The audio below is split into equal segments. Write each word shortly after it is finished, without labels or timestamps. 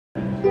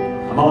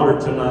I'm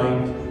honored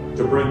tonight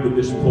to bring to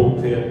this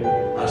pulpit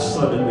a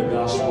son in the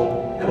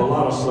gospel. I have a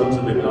lot of sons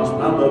in the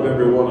gospel. I love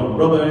every one of them.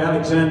 Brother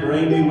Alexander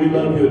Amy, we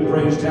love you at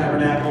Praise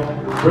Tabernacle.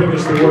 Bring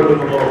us the word of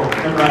the Lord.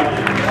 Come right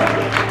in.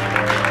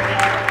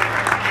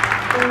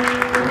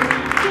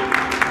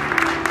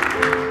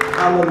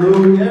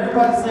 Hallelujah.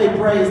 Everybody say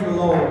praise the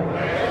Lord.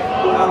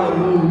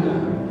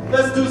 Hallelujah.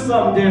 Let's do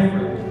something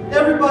different.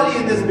 Everybody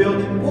in this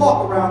building,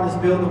 walk around this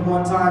building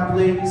one time,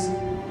 please.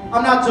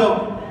 I'm not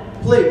joking.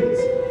 Please.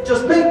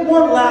 Just make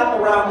one lap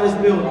around this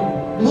building.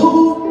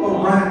 Move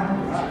around.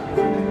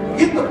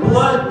 Get the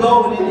blood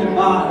going in your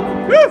body.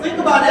 Think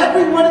about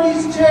every one of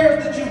these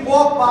chairs that you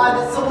walk by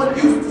that someone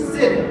used to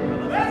sit in.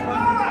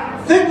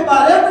 Think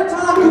about every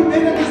time you've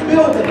been in this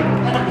building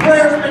and a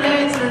prayer's been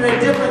answered in a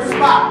different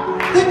spot.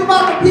 Think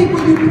about the people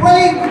you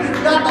prayed with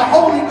and got the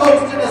Holy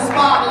Ghost in a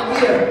spot in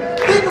here.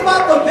 Think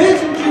about the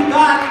visions you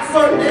got in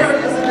certain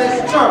areas in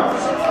this church.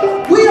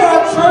 We are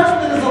a church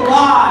that is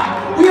alive.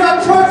 We are a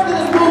church that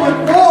is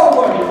moving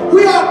forward.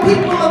 We are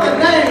people of the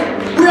name.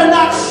 We are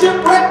not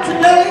shipwrecked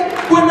today.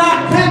 We're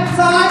not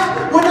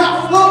capsized. We're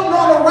not floating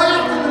on a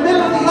raft in the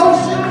middle of the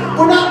ocean.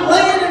 We're not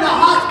laying in a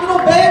hospital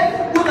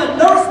bed with a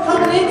nurse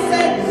coming in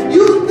saying,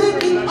 you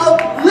thinking of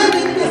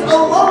living is a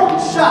long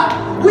shot.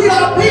 We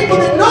are people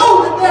that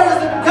know that there is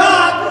a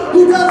God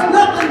who does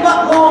nothing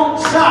but long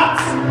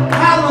shots.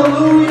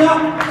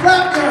 Hallelujah.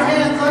 Clap your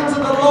hands unto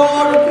the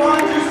Lord and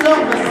find yourself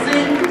a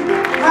seat.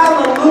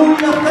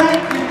 Hallelujah.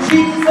 Thank you,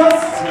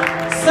 Jesus.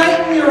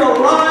 Satan, you're a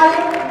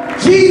liar.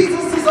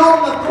 Jesus is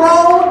on the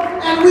throne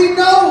and we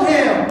know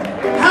him.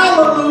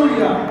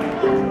 Hallelujah.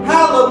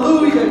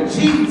 Hallelujah,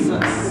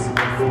 Jesus.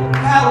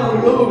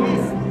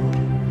 Hallelujah.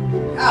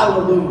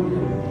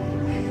 Hallelujah.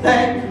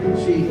 Thank you,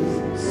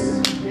 Jesus.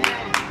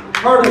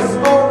 Heard a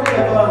story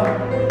of a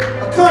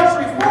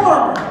country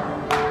farmer.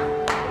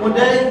 One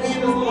day, he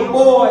and his little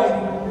boy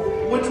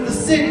went to the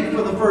city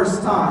for the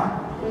first time.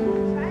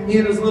 He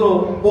and his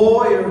little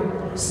boy are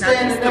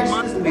standing next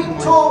to this big,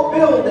 tall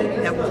building.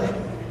 It's the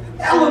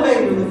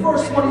elevator, the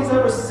first one he's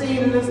ever seen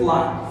in his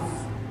life.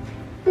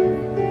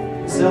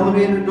 This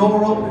elevator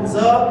door opens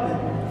up,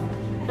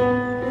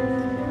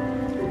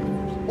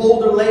 and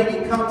older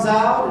lady comes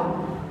out, and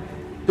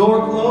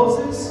door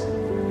closes.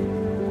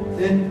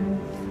 Then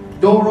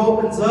door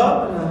opens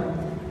up, and a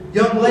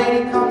young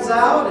lady comes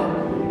out,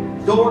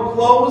 and door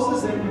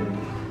closes, and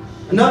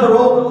another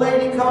older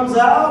lady comes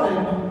out, and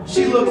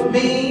she looks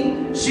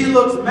mean, she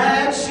looks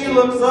mad, she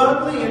looks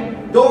ugly,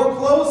 and door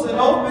closes and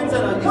opens,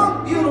 and a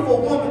young, beautiful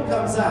woman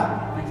comes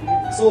out.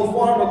 So a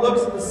farmer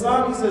looks at the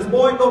son, he says,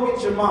 boy, go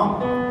get your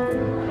mama.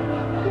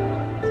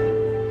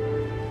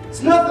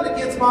 It's nothing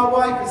against my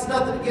wife, it's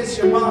nothing against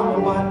your mama,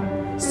 but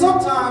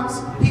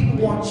sometimes people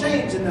want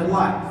change in their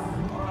life.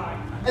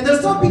 And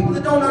there's some people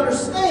that don't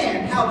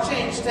understand how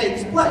change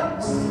takes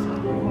place.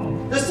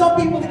 There's some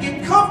people that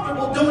get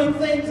comfortable doing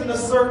things in a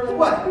certain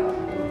way.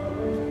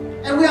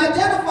 And we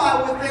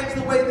identify with things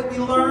the way that we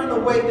learn, the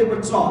way that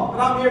we're taught.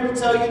 But I'm here to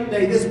tell you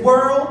today, this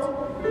world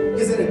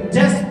is in a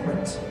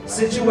desperate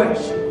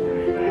situation.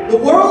 The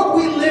world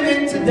we live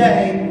in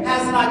today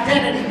has an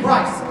identity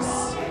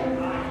crisis.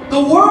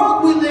 The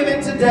world we live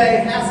in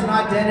today has an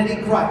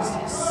identity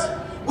crisis.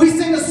 We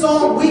sing a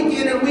song week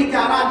in and week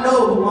out, I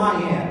know who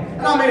I am.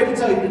 And I'm here to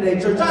tell you today,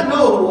 church, I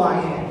know who I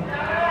am.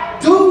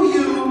 Do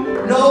you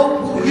know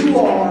who you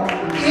are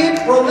in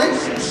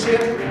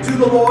relationship to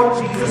the Lord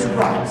Jesus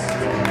Christ?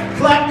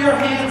 Clap your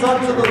hands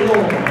unto the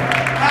Lord.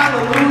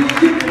 Hallelujah.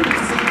 You can be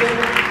seated.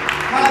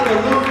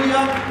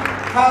 Hallelujah.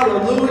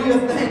 Hallelujah.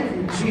 Thank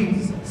you,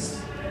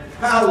 Jesus.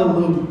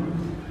 Hallelujah.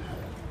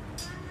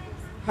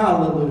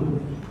 Hallelujah.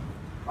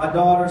 My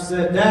daughter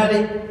said,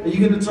 Daddy, are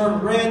you going to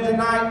turn red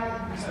tonight?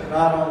 I said,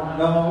 I don't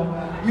know.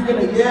 You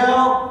going to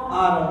yell?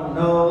 I don't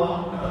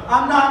know.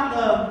 I'm not in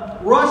a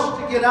rush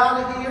to get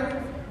out of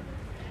here.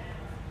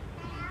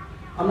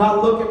 I'm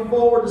not looking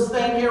forward to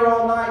staying here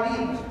all night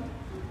either.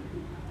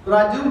 But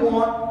I do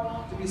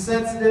want to be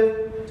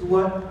sensitive to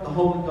what the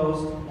Holy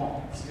Ghost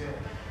wants.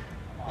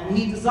 And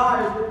He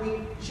desires that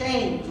we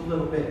change a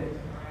little bit.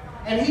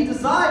 And He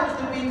desires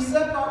that we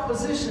accept our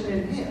position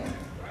in Him.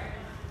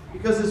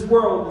 Because this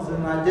world is in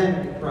an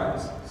identity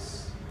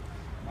crisis.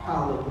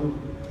 Hallelujah.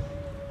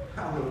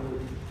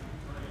 Hallelujah.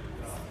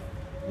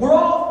 We're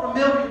all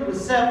familiar with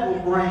several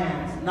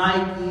brands.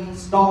 Nike,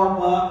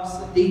 Starbucks,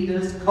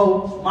 Adidas,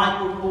 Coach,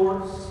 Michael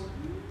Kors,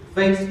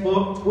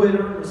 Facebook,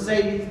 Twitter,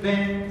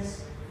 Mercedes-Benz,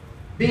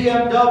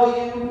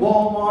 BMW,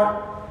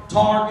 Walmart,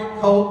 Target,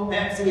 Coke,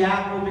 Pepsi,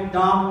 Apple,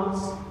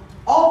 McDonald's.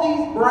 All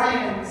these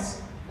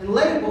brands and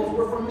labels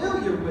we're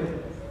familiar with.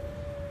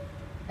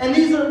 And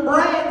these are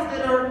brands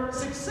that are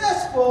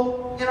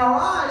successful in our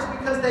eyes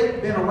because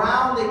they've been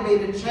around, they've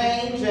made a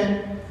change,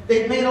 and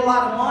they've made a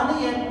lot of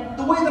money. And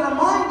the way that our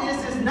mind is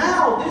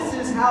now this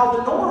is how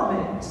the norm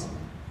is.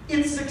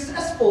 It's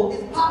successful,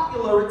 it's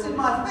popular, it's in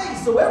my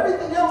face, so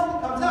everything else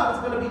that comes out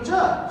is going to be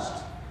judged.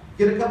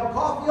 Get a cup of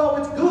coffee, oh,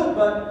 it's good,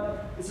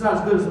 but it's not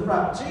as good as a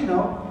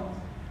Frappuccino.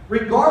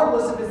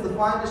 Regardless if it's the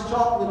finest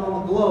chocolate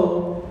on the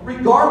globe,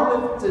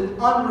 regardless if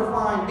it's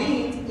unrefined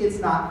beans, it's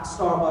not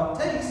Starbucks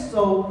taste,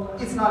 so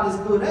it's not as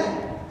good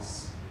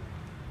as.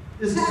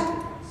 This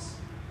happens.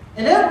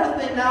 And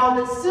everything now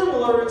that's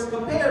similar is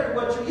compared to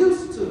what you're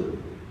used to.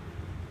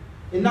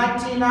 In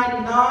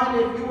 1999,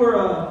 if you were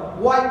a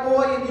white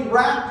boy and you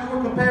rapped, you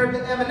were compared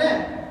to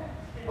Eminem.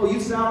 Oh, you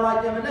sound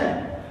like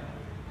Eminem.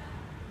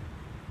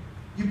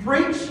 You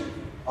preach?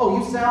 Oh,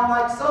 you sound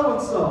like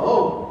so-and-so.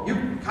 Oh,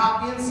 you're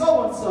copying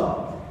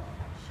so-and-so.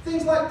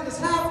 Things like this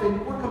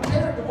happen. We're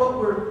compared to what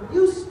we're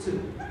used to.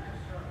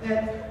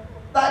 And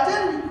the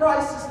identity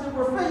crisis that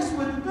we're faced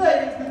with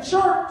today is the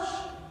church.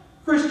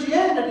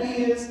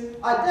 Christianity is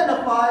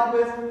identified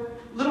with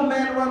little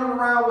men running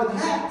around with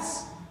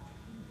hats,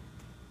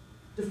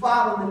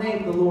 defiling the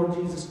name of the Lord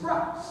Jesus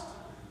Christ.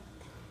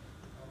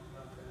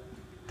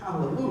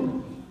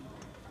 Hallelujah.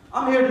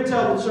 I'm here to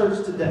tell the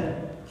church today,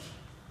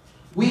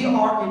 we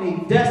are in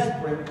a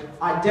desperate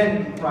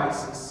identity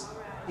crisis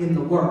in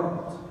the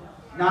world.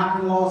 Not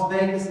in Las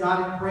Vegas,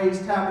 not in Praise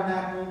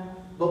Tabernacle,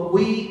 but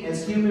we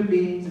as human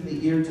beings in the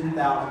year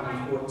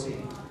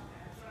 2014.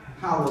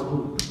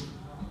 Hallelujah.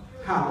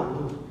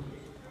 Hallelujah.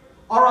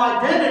 Our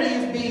identity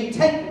is being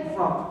taken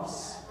from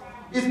us.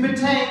 It's been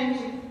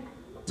taken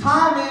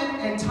time in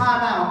and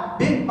time out,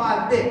 bit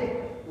by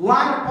bit.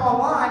 Line upon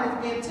line,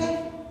 it's being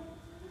taken.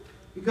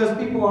 Because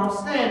people aren't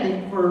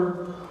standing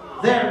for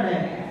their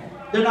name.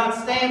 They're not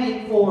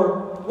standing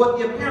for what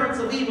the appearance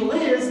of evil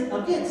is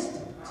against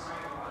it.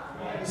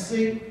 You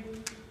see,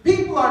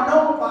 people are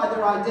known by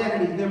their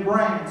identity, their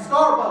brand.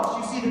 Starbucks,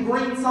 you see the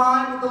green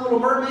sign with the little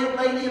mermaid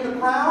lady in the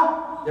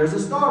crown? There's a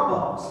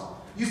Starbucks.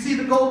 You see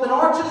the golden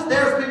arches?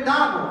 There's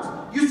McDonald's.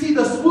 You see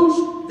the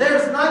swoosh?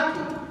 There's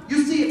Nike.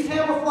 You see a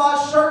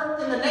camouflage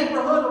shirt in the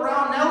neighborhood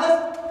around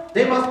Nellis?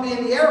 They must be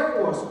in the Air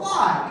Force.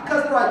 Why?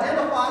 Because they're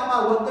identified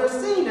by what they're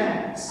seen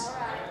as.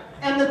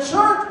 And the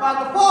church,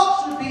 by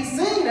default, should be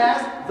seen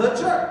as the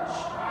church.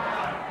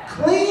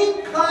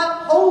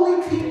 Clean-cut,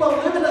 holy people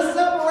living a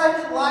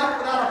separated life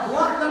without a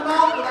blunt in their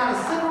mouth, without a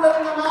cigarette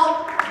in their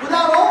mouth,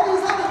 without all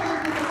these other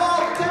things that defile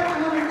the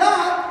temple of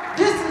God.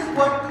 This is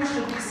what we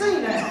should be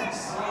seen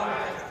as.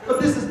 But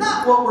this is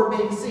not what we're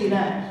being seen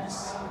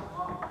as.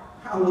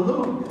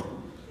 Hallelujah.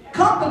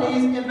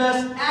 Companies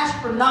invest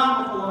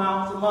astronomical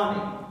amounts of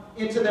money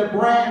into their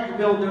brand to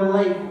build their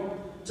label,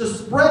 to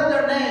spread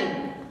their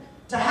name,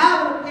 to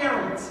have an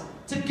appearance,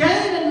 to gain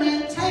and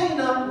maintain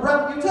a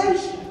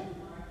reputation.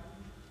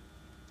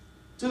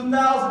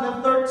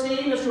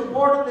 2013, it's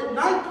reported that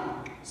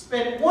Nike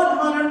spent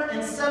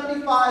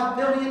 $175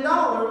 million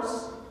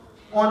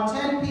on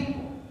 10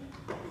 people,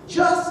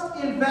 just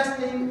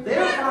investing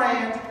their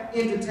brand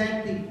into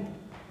 10 people.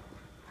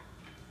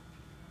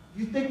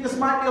 You think this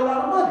might be a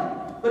lot of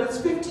money, but it's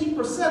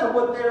 15% of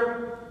what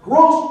their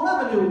gross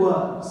revenue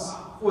was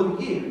for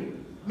the year,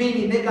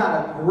 meaning they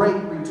got a great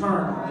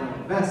return on their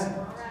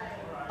investment,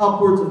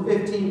 upwards of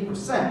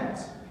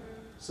 15%.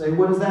 Say,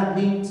 what does that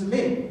mean to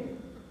me?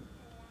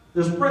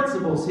 There's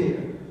principles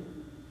here.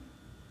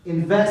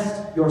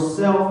 Invest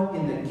yourself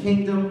in the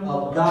kingdom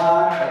of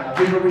God and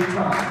give a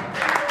return.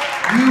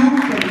 You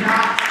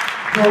cannot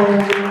go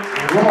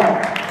wrong.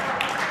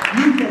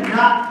 You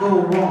cannot go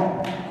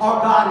wrong.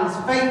 Our God is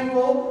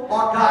faithful.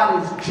 Our God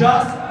is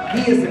just.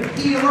 He is a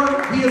healer.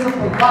 He is a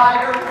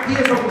provider. He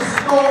is a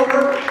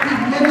restorer. He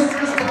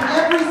ministers to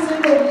every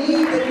single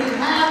need that we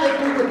have if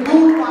we would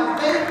move by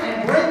faith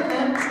and bring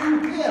them to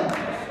Him.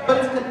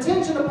 But it's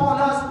contingent upon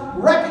us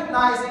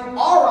recognizing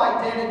our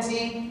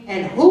identity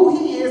and who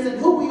He is and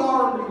who we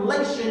are in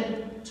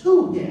relation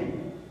to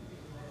Him.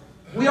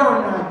 We are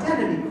in an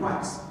identity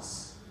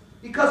crisis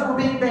because we're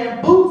being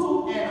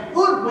bamboozled and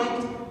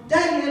hoodwinked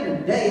day in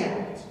and day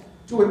out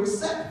to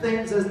accept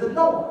things as the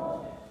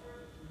norm.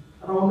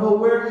 I don't know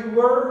where you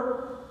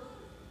were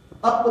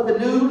up with the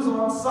news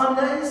on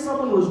Sunday.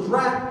 Someone was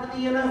drafted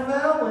in the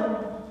NFL and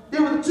they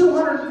were the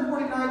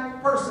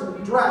 249th person to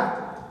be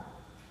drafted.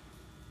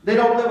 They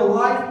don't live a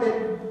life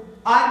that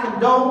I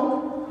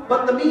condone,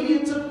 but the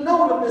media took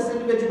note of this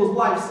individual's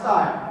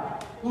lifestyle,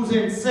 who's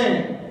in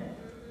sin.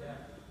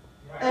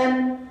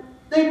 And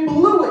they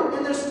blew it,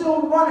 and they're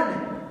still running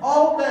it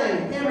all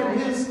day, him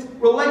and his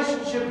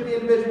relationship with the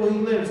individual he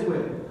lives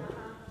with.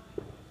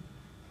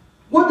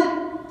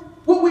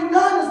 What we've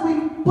done is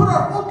we've put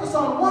our focus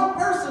on one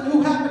person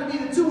who happened to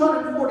be the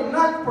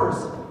 249th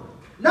person,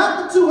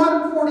 not the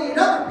 248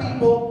 other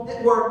people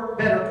that were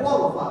better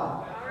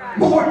qualified,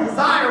 more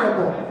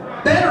desirable,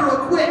 better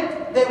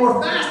equipped. They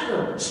were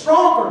faster,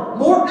 stronger,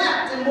 more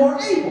apt, and more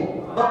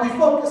able. But we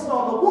focused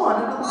on the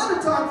one. And a lot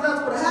of times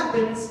that's what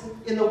happens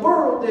in the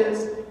world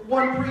is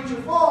one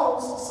preacher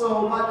falls,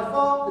 so by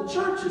default the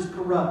church is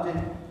corrupted.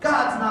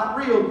 God's not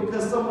real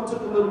because someone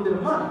took a little bit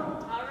of money.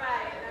 All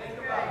right, that's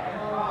right.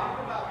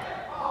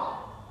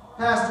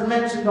 Pastor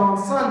mentioned on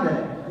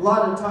Sunday, a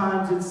lot of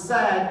times it's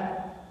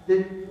sad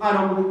that I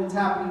don't believe it's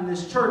happening in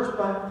this church,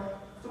 but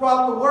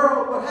throughout the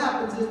world, what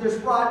happens is there's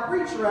fried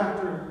preacher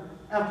after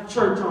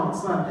church on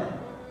Sunday.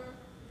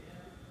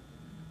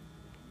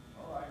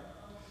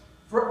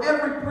 For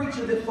every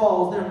preacher that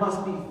falls, there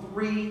must be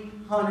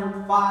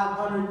 300,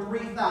 500,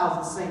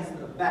 3,000 saints that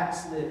have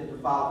backslid and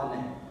defiled the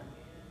name.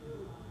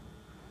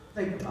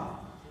 Think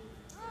about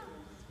it.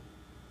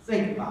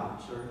 Think about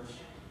it, church.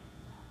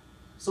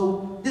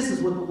 So this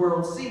is what the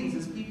world sees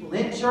as people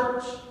in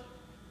church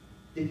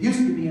that used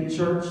to be in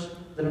church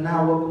that are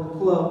now up in the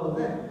club with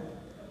them.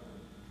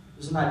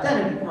 There's an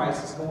identity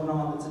crisis going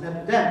on that's an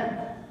epidemic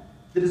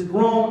that has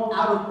grown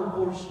out of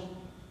proportion.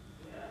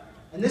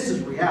 And this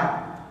is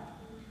reality.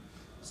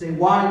 You say,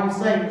 why are you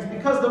saying this?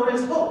 Because there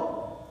is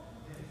hope.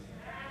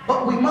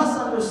 But we must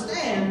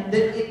understand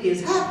that it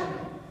is happening.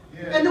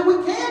 And that we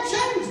can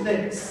change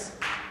this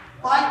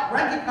by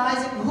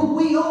recognizing who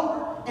we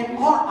are and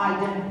our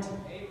identity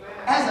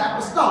as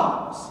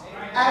apostolics,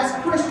 as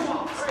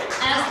Christians,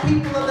 as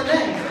people of the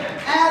name,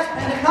 as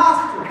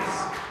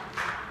Pentecostals.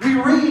 We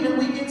read and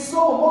we get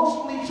so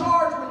emotionally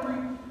charged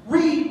when we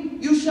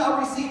read, you shall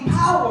receive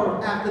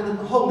power after the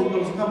Holy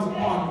Ghost comes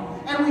upon you.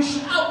 And we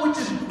shout, which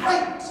is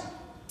great.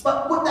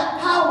 But what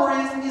that power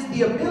is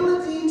the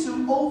ability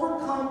to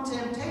overcome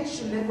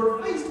temptation that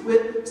we're faced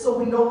with so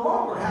we no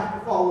longer have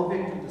to fall a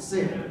victim to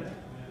sin.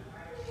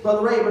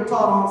 Brother Aber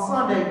taught on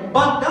Sunday,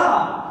 but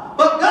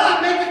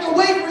God maketh a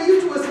way for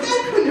you to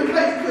escape when you're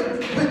faced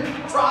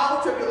with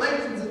trials,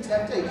 tribulations, and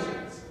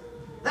temptations.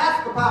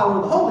 That's the power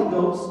of the Holy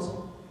Ghost,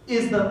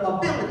 is the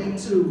ability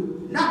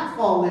to not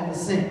fall into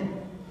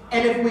sin.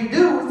 And if we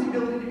do, it's the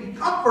ability to be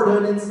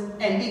comforted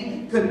and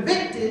be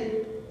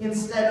convicted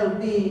instead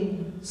of being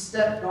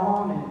stepped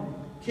on and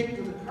kicked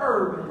to the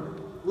curb and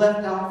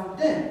left out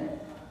for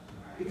dead.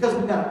 Because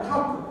we've got a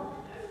comforter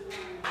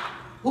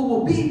who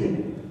will be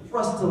there for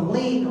us to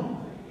lean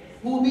on,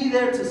 who will be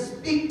there to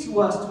speak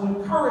to us, to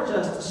encourage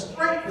us, to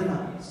strengthen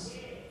us.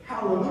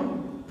 Hallelujah.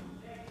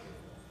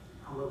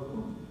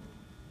 Hallelujah.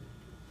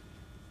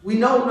 We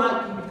know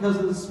Nike because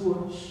of the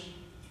swoosh.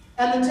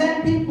 And the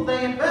 10 people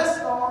they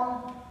invest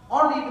on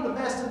aren't even the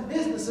best in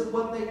business at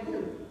what they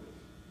do.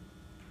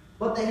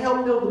 But they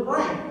help build the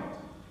brand.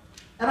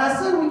 And I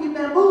said we get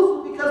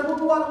bamboozled because we'll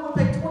go out and we'll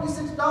pay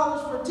 $26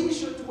 for a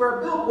t-shirt to wear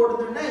a billboard of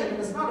their name, and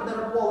it's not a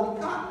better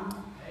quality cotton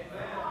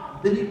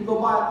than you can go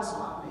buy at the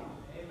swap meet.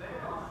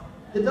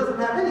 It doesn't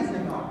have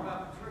anything on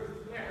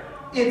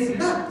it. It's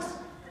nuts.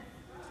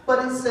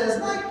 But it says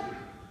Nike.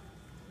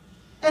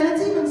 And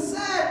it's even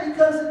sad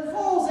because it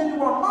falls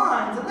into our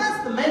minds, and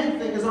that's the main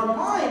thing, is our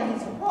mind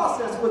needs to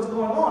process what's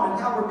going on and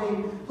how we're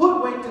being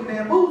hoodwinked and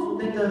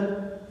bamboozled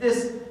into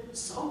this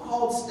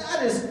so-called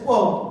status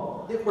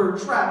quo that we're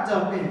trapped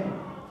up in.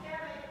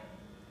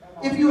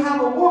 If you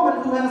have a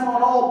woman who has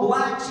on all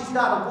black, she's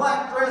got a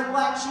black dress,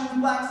 black shoes,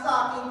 black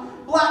stocking,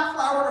 black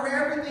flower in her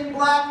hair, everything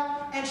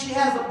black, and she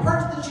has a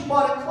purse that she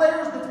bought at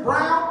Claire's that's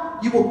brown,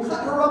 you will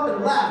cut her up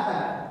and laugh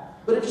at her.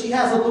 But if she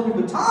has a Louis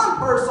Vuitton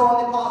purse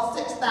on that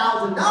costs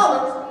 $6,000,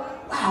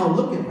 wow,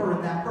 look at her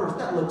in that purse.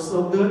 That looks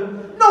so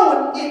good.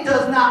 No, it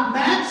does not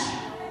match,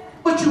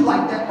 but you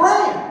like that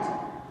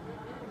brand.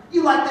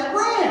 You like that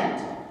brand.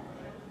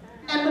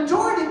 And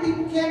majority of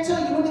people can't tell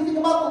you anything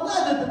about the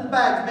leather that the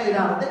bag's made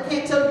out of. They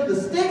can't tell you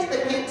the sticks.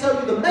 They can't tell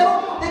you the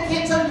metal. They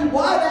can't tell you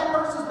why that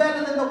purse is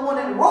better than the one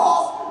in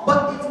Ross,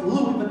 but it's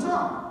Louis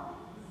Vuitton.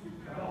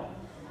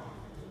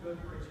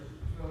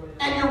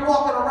 And you're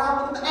walking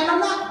around with them. And I'm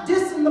not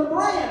dissing the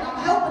brand.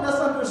 I'm helping us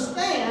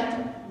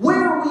understand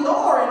where we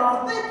are in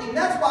our thinking.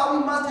 That's why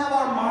we must have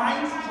our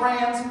minds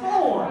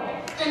transformed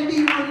and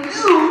be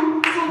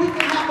renewed so we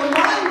can have the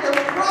mind of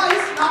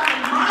Christ, not the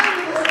mind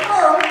of this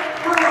world,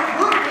 where we're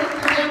hoodwinked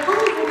and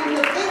bamboozled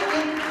into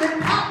thinking that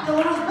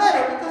popular is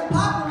better. Because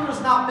popular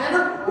is not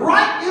better.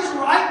 Right is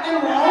right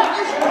and wrong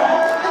is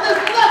wrong. And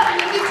there's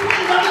nothing in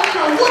between other than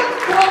a wooden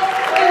cross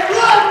and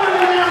blood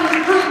running down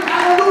the street.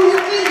 Hallelujah,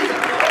 Jesus.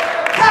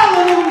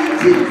 Hallelujah,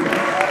 Jesus.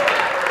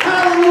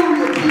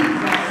 Hallelujah, Jesus.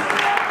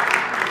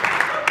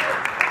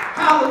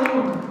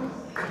 Hallelujah.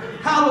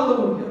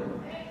 Hallelujah.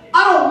 I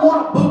don't want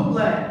a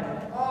bootleg.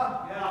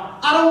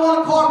 I don't want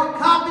a carbon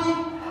copy.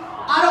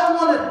 I don't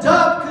want a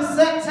dubbed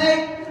cassette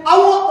tape. I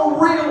want the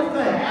real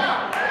thing.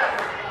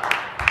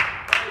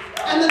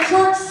 And the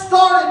church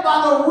started by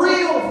the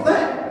real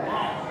thing.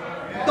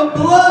 The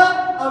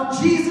blood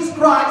of Jesus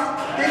Christ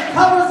that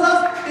covers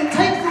us, that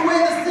takes away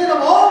the sin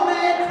of all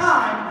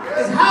mankind,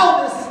 is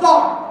how this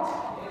started.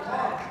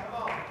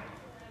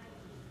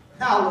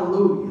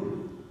 Hallelujah.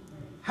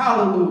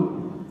 Hallelujah.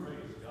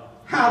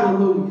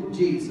 Hallelujah,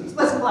 Jesus.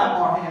 Let's clap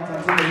our hands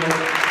unto the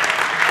Lord.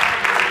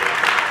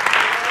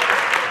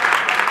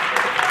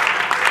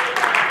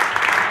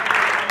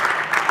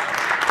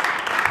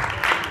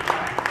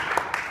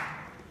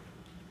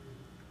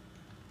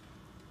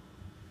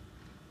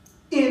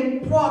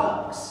 In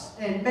products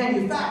and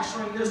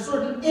manufacturing, there's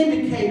certain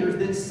indicators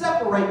that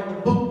separate the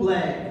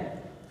bootleg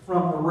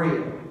from the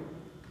real.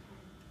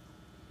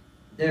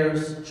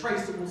 There's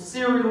traceable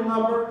serial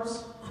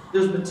numbers,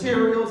 there's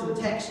materials and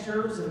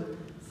textures and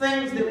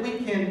things that we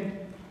can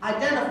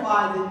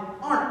identify that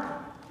aren't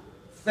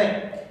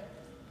fake.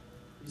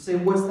 You say,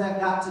 what's that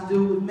got to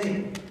do with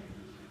me?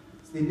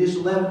 It's the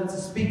initial evidence of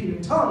speaking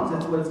in tongues,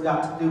 that's what it's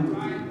got to do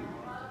with you.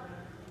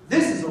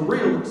 This is a a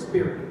real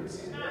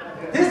experience.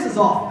 This is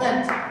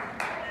authentic.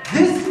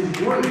 This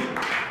is real.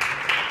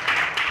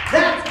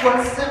 That's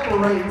what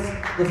separates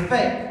the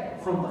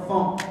fake from the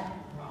phone.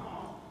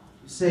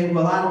 You say,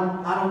 well,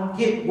 I don't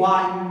get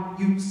why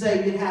you say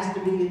it has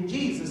to be in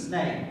Jesus'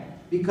 name.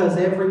 Because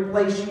every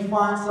place you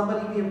find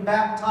somebody being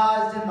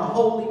baptized in the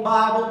Holy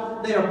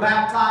Bible, they are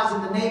baptized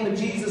in the name of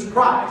Jesus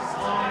Christ.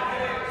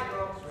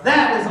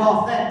 That is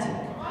authentic.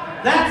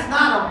 That's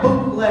not a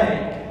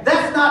bootleg.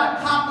 That's not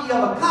a copy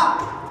of a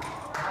copy.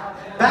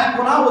 Back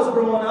when I was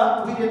growing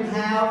up, we didn't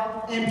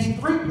have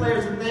MP3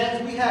 players and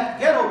things. We had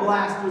ghetto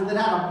blasters that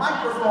had a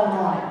microphone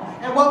on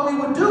it. And what we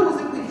would do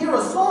is if we'd hear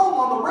a song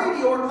on the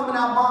radio or coming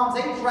out Mom's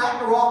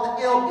 8-track or off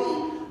the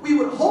LP, we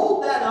would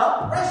hold that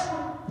up, press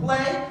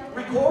play,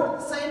 record at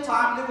the same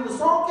time, and then when the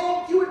song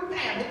came, cue it,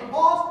 bam, hit the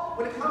pause.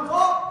 When it comes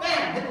off,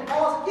 bam, hit the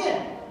pause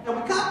again.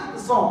 And we copied the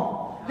song.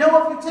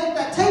 Now, if you take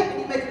that tape and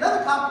you make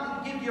another copy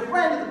that you give to your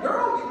friend and the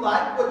girl you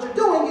like, what you're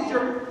doing is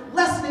you're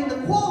lessening the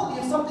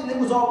quality of something that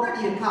was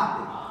already a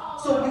copy.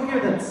 So you hear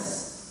the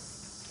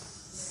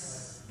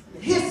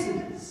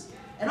hisses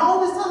and all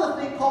this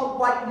other thing called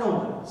white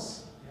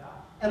noise.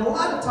 And a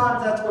lot of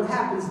times that's what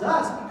happens to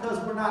us because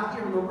we're not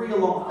hearing the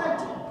real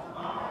authentic.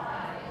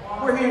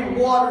 We're hearing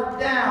watered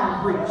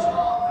down preaching.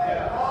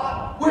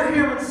 We're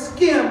hearing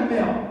skim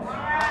milk.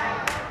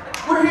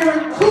 We're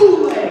hearing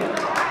Kool-Aid.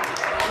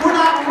 We're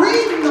not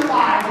reading the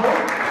Bible.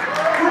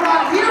 We're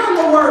not hearing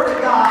the Word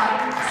of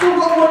God. So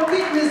what we're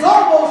getting is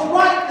almost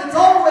right and it's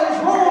always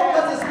wrong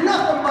because it's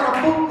nothing but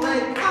a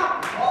bootleg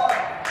copy.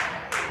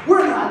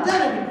 We're in an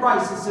identity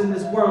crisis in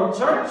this world,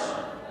 church.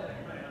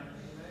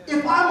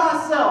 If I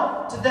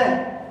myself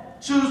today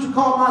choose to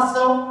call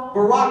myself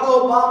Barack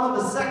Obama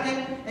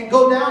II and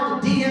go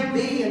down to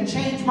DMV and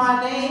change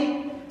my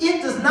name,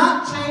 it does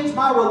not change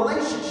my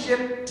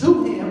relationship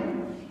to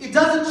him. It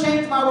doesn't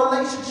change my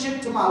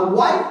relationship to my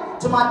wife,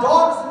 to my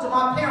daughters, and to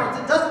my parents.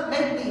 It doesn't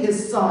make me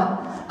his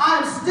son. I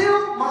am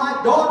still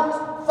my daughter's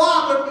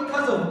father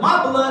because of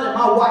my blood and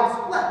my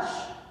wife's flesh.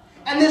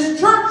 And this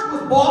church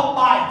was bought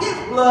by his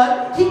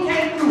blood. He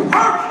came through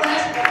her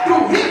flesh,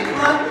 through his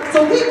blood,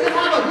 so we can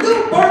have a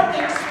new birth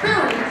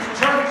experience,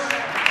 church.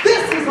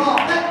 This is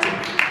authentic.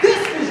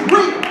 This is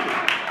real.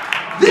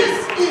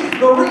 This is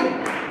the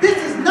real. This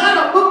is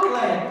not a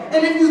bootleg.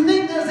 And if you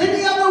think there's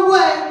any other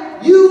way,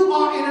 you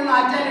are in an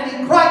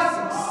identity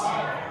crisis.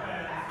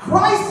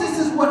 Crisis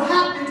is what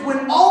happens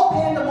when all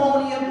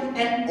pandemonium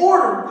and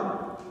order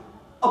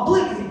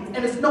obliviate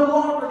and it's no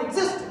longer in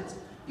existence.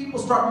 People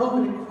start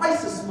moving in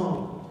crisis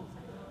mode.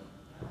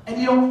 And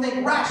you don't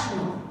think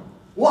rationally.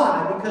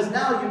 Why? Because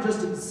now you're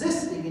just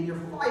existing and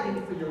you're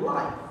fighting for your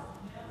life.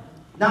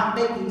 Not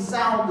making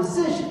sound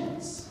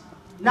decisions.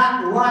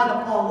 Not line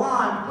upon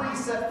line,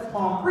 precept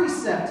upon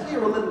precept,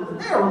 here a little and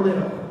there a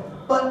little.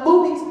 But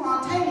moving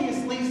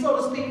spontaneously, so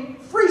to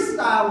speak,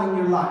 freestyling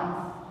your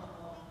life.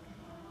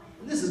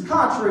 And this is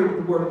contrary to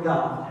the Word of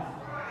God.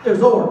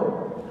 There's order.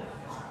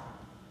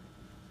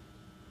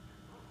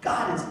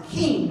 God is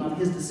keen on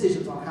his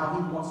decisions on how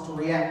he wants to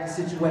react to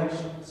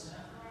situations.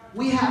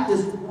 We have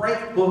this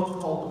great book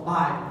called the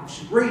Bible. You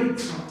should read it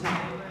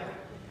sometime.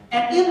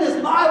 And in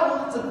this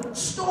Bible, it's a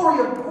story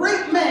of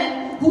great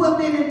men who have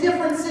been in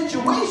different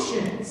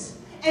situations.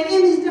 And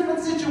in these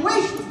different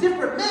situations,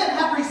 different men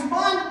have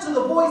responded to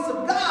the voice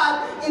of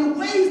God in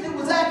ways that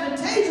was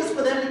advantageous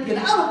for them to get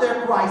out of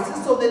their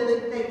crisis so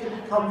that they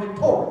could become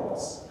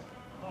victorious.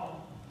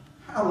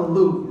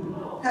 Hallelujah.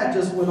 That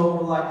just went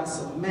over like a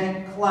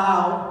cement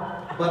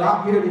cloud, but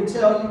I'm here to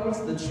tell you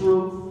it's the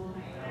truth.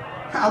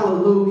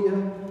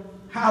 Hallelujah.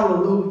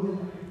 Hallelujah.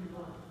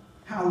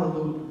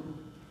 Hallelujah.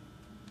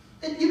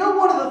 And you know,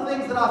 one of the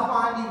things that I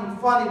find even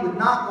funny with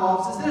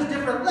knockoffs is there's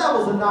different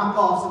levels of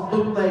knockoffs and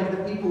bootleg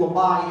that people will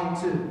buy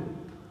into.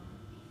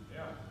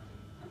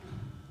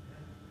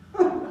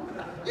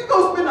 You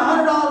go spend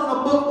 $100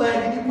 on a bootleg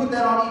and you put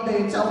that on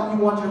eBay and tell them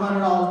you want your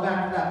 $100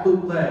 back for that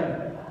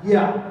bootleg.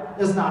 Yeah,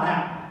 it's not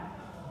happening.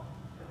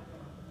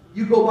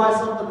 You go buy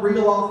something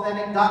real,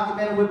 authentic,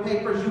 documented with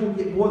papers, you will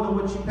get more than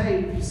what you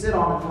paid if you sit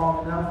on it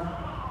long enough.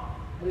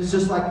 And it's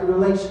just like your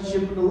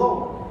relationship with the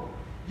Lord.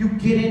 You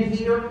get in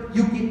here,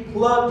 you get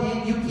plugged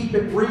in, you keep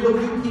it real,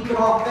 you keep it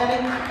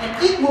authentic, and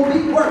it will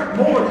be worth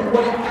more than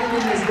what it came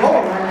in this door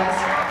as.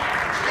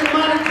 It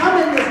might have come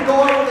in this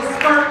door with a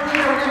skirt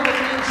here and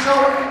everything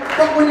showing,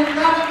 but when it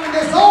got into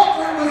this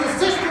altar, it was a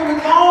sister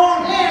with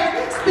long hair,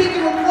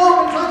 speaking with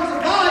cloven tongues of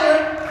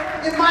fire.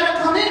 It might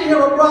have come in here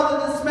a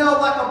brother that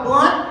smelled like a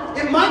blunt.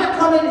 It might have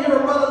come in here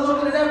a brother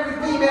looking at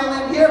every female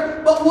in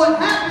here. But what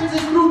happens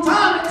is through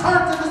time it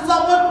turns into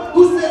someone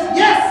who says,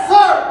 yes,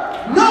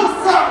 sir, no,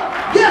 sir,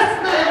 yes,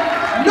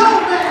 ma'am, no,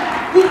 ma'am.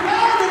 Who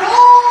found an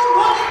old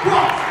rugged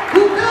cross,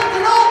 who built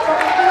an altar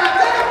and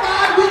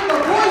identified with the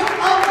voice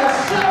of the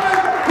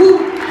shepherd who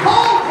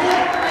called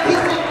him. And he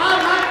said, I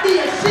might be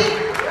a sheep,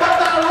 but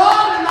thy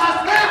rod and thy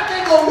staff,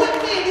 they go with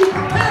me, and you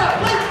prepare a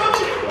place for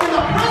me in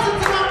the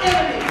presence of my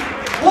enemy.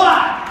 Why?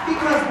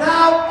 Because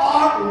thou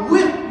art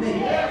with me.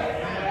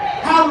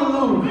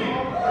 Hallelujah.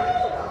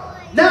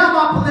 Now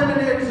my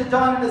preliminaries are done.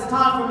 done, and it's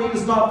time for me to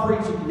start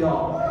preaching to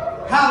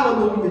y'all.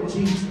 Hallelujah,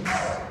 Jesus.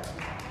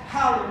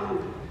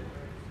 Hallelujah.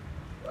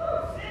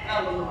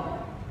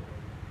 Hallelujah.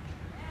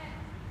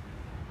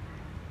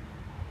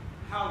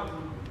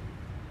 Hallelujah.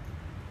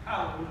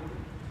 Hallelujah.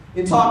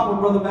 In talking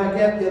with Brother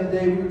Baguette the other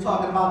day, we were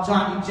talking about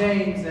Johnny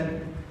James,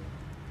 and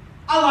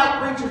I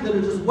like preachers that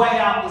are just way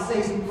out and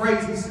say some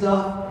crazy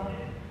stuff.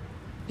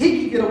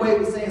 He could get away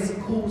with saying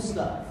some cool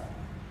stuff.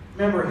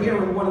 Remember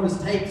hearing one of his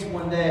tapes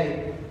one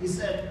day, he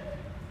said,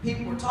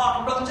 people were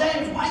talking, Brother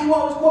James, why you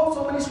always quote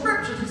so many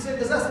scriptures? He said,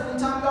 because that's the only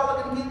time y'all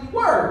are going to get the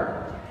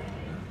word.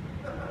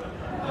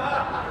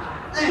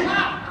 Man,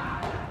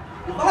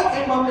 if I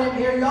came up in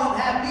here, y'all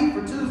have me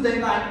for Tuesday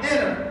night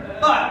dinner.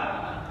 But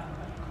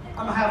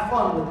I'm going to have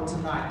fun with it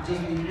tonight.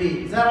 Just be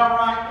me. Is that all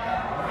right?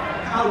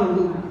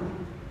 Hallelujah.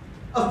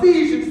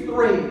 Ephesians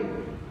 3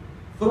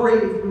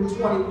 through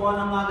 21.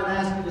 I'm not going to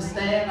ask you to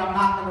stand. I'm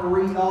not going to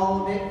read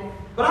all of it.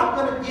 But I'm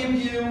going to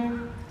give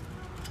you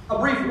a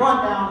brief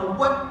rundown of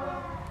what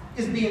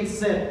is being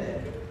said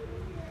there.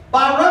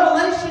 By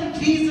revelation,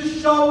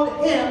 Jesus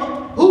showed him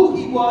who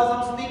he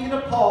was. I'm speaking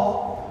of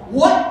Paul.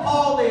 What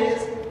Paul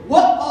is.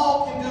 What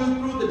Paul can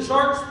do through the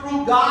church,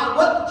 through God.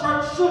 What the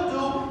church should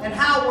do and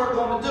how we're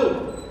going to do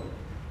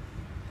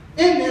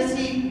it. In this,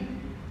 he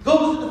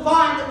goes to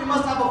define that we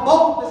must have a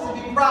boldness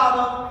to be proud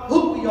of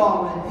who we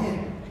are in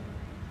him.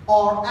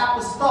 Our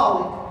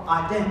apostolic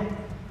identity.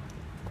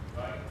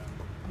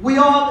 We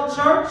are the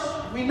church.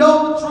 We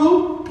know the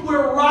truth.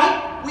 We're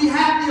right. We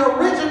have the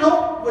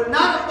original. We're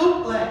not a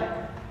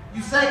bootleg.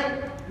 You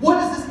say, what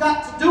has this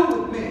got to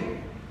do with me?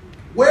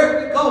 Where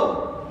are we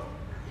going?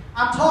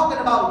 I'm talking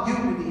about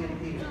unity in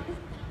here.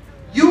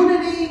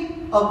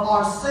 Unity of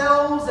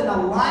ourselves and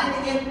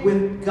aligning it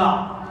with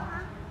God.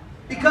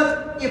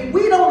 Because if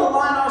we don't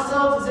align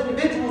ourselves as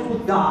individuals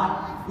with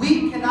God,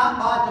 we cannot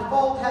by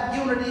default have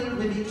unity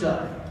with each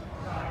other.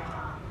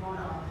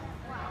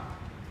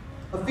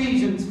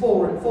 Ephesians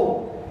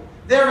 4:4.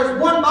 There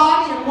is one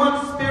body and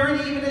one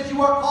spirit, even as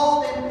you are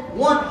called in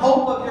one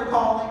hope of your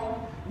calling.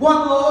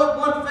 One Lord,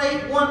 one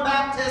faith, one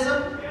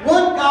baptism,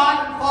 one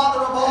God and Father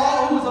of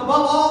all, who is above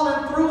all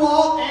and through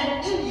all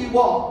and in you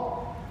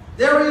all.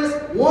 There is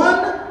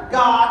one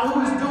God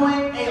who is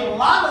doing a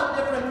lot of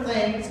different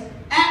things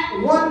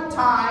at one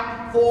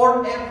time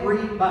for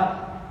everybody.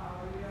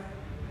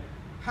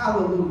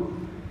 Hallelujah.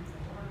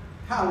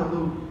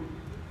 Hallelujah.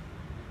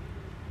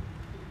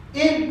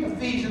 In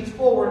Ephesians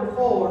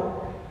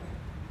 4:4,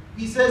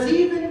 he says,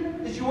 even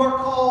as you are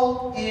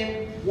called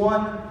in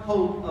one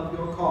hope of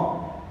your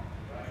calling.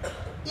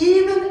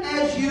 Even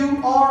as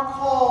you are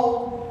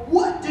called,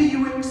 what do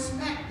you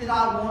expect that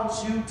I want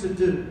you to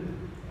do?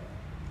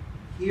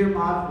 Hear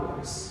my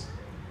voice,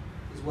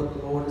 is what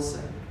the Lord is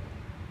saying.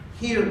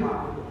 Hear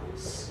my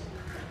voice.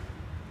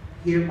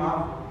 Hear my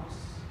voice.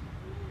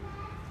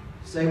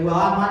 Say, well,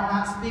 I might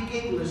not speak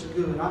English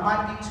good. I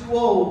might be too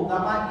old. I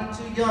might be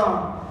too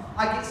young.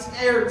 I get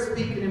scared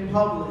speaking in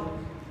public.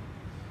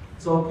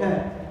 It's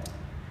okay.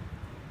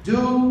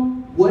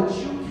 Do what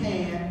you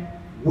can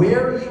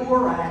where you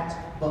are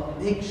at, but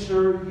make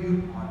sure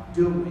you are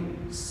doing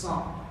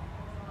something.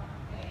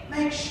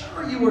 Make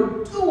sure you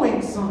are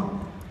doing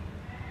something.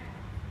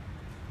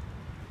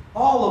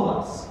 All of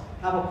us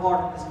have a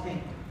part in this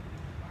kingdom.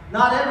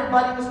 Not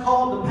everybody was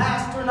called to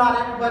pastor. Not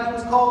everybody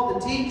was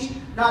called to teach.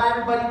 Not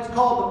everybody was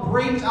called to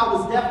preach. I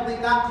was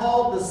definitely not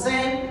called to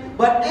sing.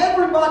 But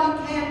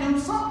everybody can do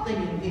something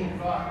in here.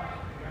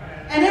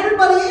 And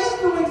everybody is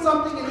doing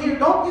something in here.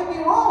 Don't get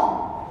me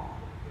wrong.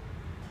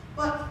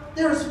 But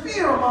there's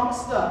fear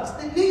amongst us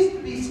that needs to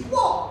be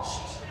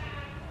squashed.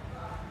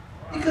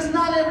 Because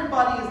not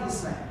everybody is the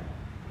same.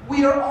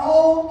 We are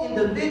all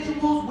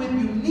individuals with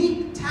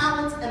unique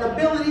talents and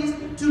abilities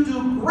to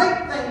do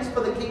great things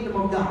for the kingdom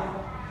of God.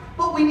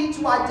 But we need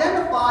to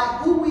identify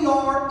who we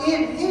are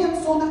in him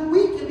so that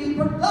we can be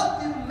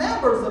productive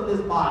members of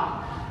this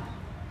body.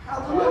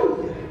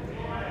 Hallelujah.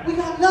 We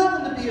got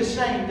nothing to be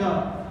ashamed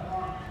of.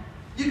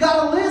 You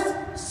got a list?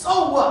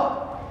 So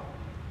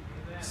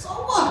what? So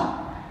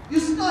what? You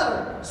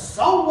stutter.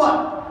 So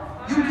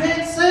what? You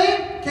can't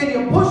sing? Can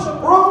you push a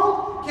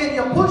broom? Can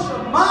you push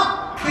a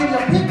mop? Can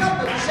you pick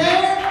up a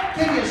chair?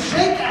 Can you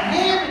shake a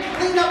hand and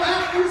clean up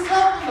after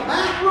yourself in the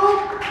bathroom?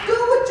 Do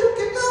what you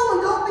can do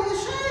and don't be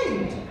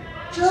ashamed.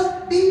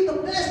 Just be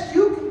the best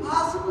you can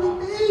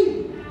possibly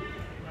be.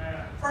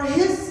 For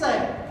his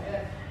sake.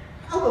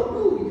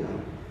 Hallelujah.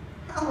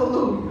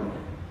 Hallelujah.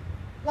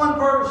 One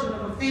version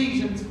of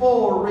Ephesians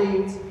 4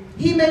 reads,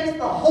 he makes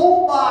the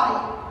whole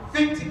body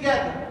fit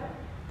together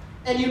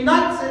and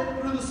unites it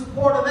through the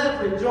support of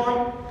every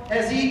joint.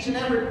 As each and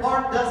every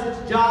part does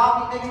its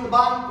job, he makes the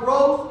body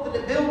grow so that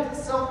it builds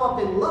itself up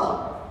in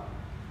love.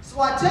 So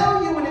I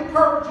tell you and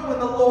encourage you in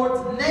the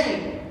Lord's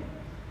name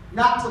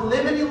not to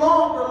live any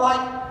longer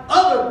like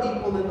other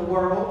people in the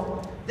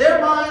world.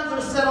 Their minds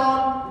are set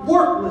on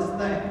worthless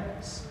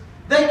things.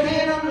 They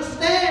can't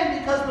understand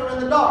because they're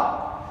in the dark.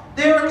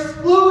 They're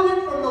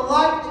excluded from the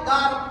life that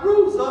God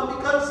approves of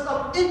because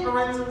of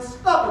ignorance and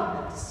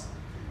stubbornness.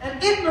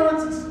 And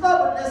ignorance and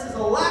stubbornness is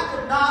a lack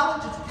of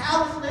knowledge, it's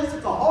callousness,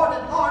 it's a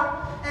hardened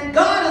heart. And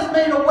God has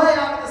made a way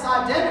out of this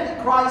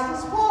identity Christ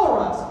is for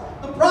us.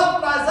 The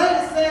prophet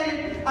Isaiah said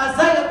in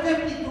Isaiah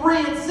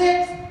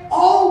 53:6,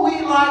 all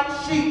we like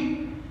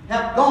sheep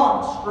have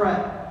gone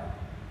astray.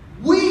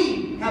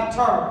 We have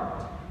turned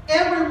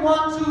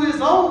everyone to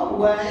his own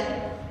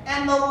way,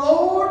 and the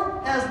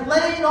Lord has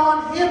laid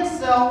on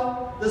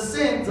himself the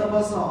sins of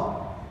us all.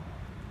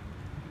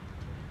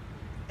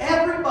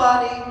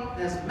 Everybody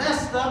has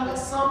messed up at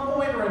some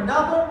point or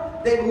another.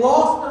 They've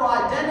lost their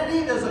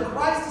identity. There's a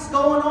crisis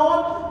going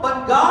on.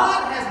 But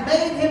God has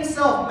made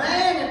himself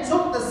man and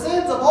took the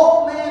sins of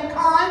all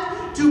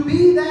mankind to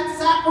be that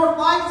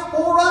sacrifice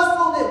for us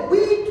so that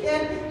we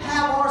can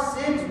have our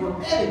sins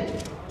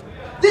remitted.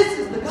 This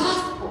is the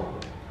gospel.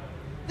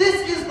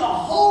 This is the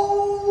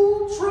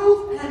whole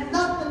truth and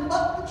nothing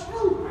but the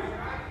truth.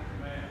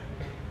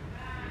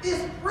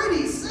 It's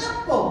pretty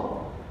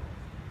simple.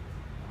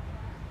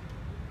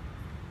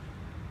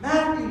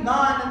 Matthew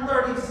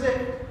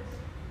 9:36.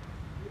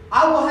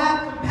 I will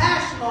have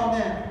compassion on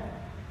them.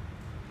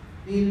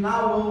 Meaning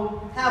I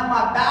will have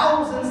my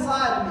bowels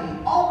inside of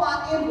me. All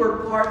my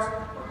inward parts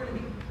are going to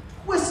be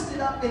twisted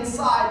up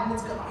inside, and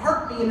it's going to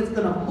hurt me, and it's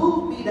going to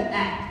move me to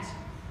act,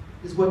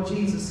 is what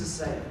Jesus is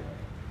saying.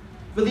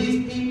 For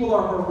these people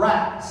are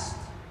harassed,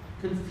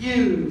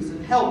 confused,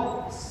 and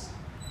helpless,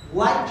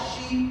 like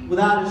sheep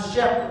without a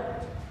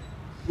shepherd,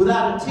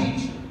 without a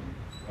teacher,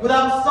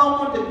 without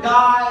someone to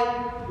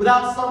guide,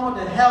 without someone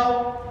to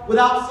help,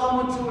 without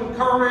someone to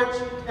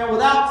encourage, and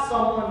without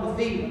someone to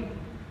feed them.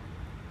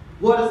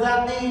 What does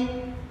that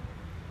mean?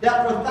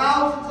 That for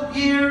thousands of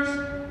years,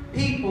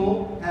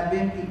 people have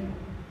been people.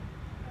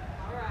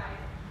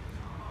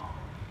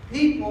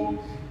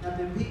 People have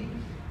been people.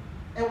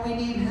 And we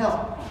need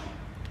help.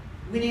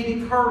 We need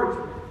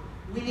encouragement.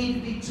 We need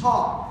to be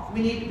taught.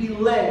 We need to be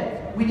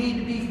led. We need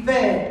to be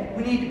fed.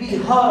 We need to be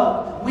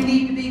hugged. We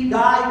need to be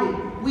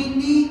guided. We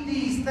need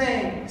these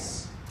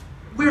things.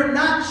 We're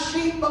not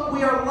sheep, but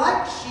we are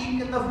like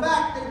sheep in the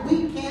fact that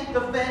we can't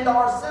defend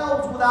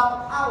ourselves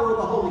without the power of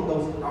the Holy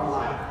Ghost in our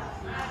life.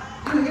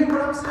 Do you hear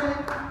what I'm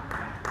saying?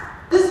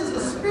 This is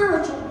a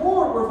spiritual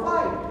war we're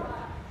fighting.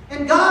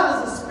 And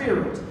God is a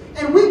spirit.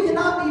 And we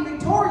cannot be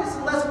victorious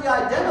unless we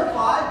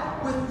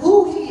identify with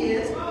who he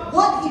is,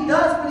 what he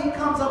does when he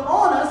comes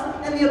upon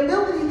us, and the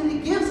ability that he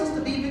gives us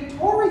to be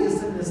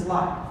victorious in this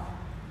life.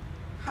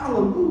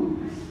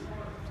 Hallelujah.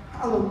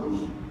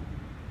 Hallelujah.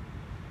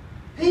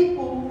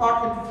 People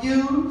are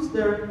confused,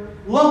 they're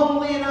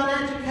lonely and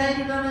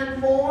uneducated and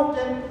uninformed,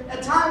 and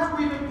at times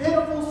we're even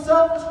pitiful,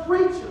 selfish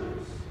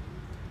creatures.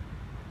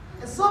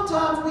 And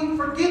sometimes we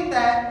forget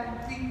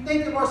that. We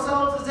think of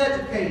ourselves as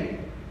educated.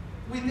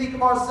 We think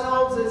of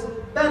ourselves as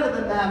better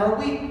than that, or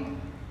we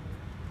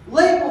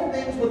label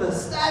things with a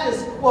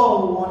status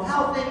quo on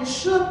how things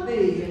should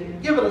be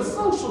and give it a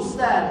social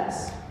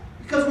status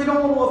because we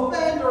don't want to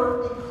offend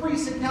or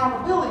increase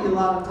accountability a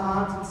lot of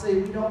times and say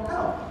we don't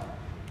know.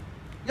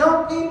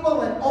 Young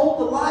people and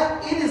old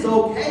alike, it is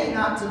okay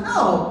not to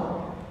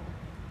know.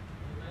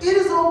 It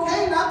is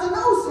okay not to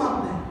know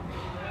something.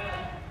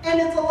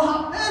 And it's a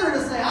lot better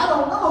to say, I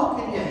don't know.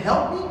 Can you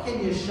help me?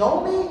 Can you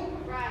show me?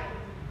 Right.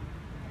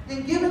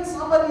 Than giving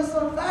somebody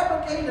some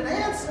fabricated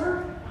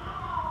answer.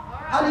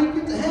 How do you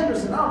get to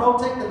Henderson? I don't know.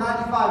 Take the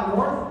 95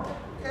 north.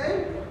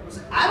 Okay?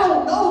 I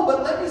don't know,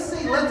 but let me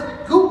see. Let's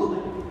Google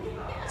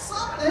it.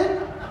 Something.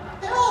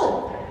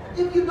 Help.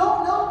 If you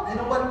don't know, you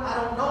know what?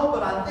 I don't know,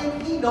 but I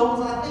think he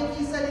knows. I think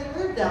he said he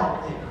lived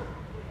out there.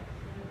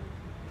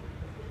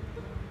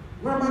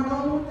 Where am I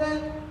going with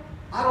that?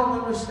 I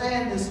don't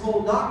understand this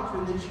whole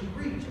doctrine that you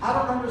preach. I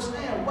don't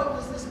understand. What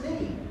does this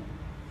mean?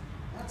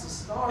 That's a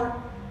start.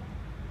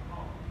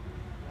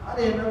 I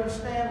didn't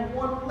understand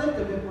one lick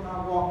of it when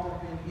I walked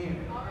up in here.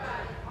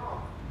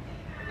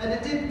 And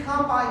it didn't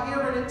come by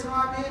hearing it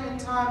time in and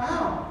time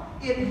out.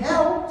 It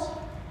helped.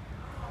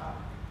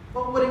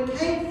 But what it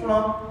came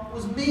from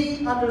was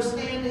me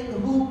understanding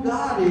who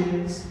God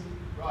is,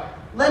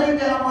 letting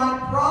down my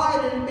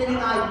pride and admitting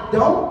I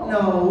don't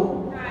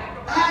know,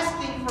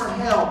 asking for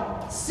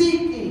help,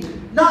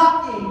 seeking,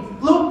 knocking,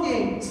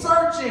 looking,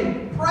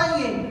 searching,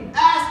 praying,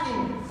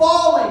 asking,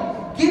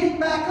 falling, getting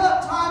back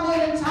up time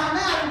in and time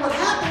out. And what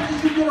happens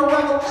is you get a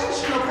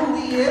revelation of who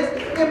he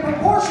is in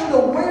proportion to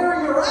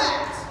where you're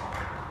at.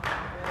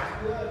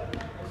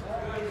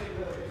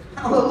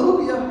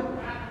 Hallelujah.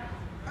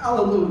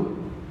 Hallelujah.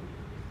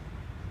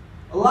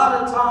 A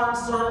lot of times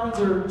sermons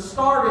are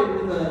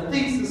started with a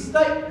thesis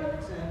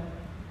statement.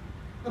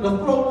 I'm going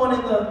to throw one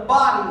in the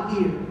body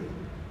here.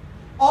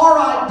 Our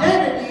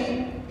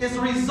identity is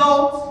a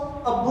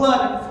result of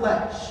blood and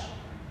flesh.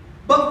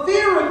 But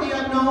fear of the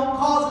unknown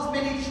causes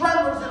many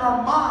tremors in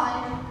our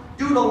mind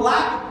due to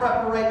lack of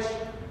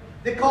preparation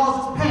that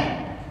causes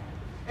panic.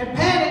 And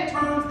panic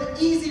turns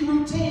the easy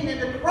routine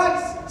into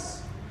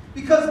crisis.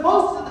 Because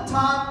most of the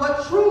time,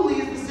 what truly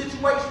is the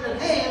situation at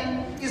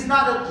hand is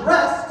not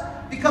addressed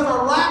because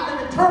our lack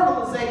of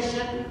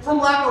internalization from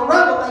lack of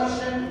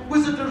revelation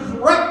was a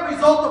direct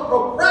result of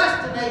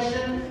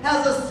procrastination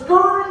has a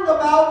scurrying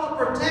about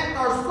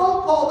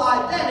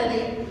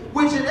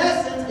which in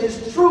essence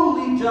is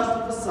truly just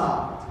a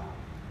facade.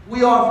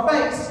 We are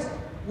faced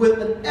with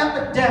an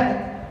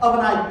epidemic of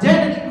an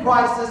identity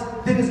crisis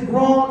that has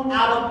grown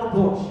out of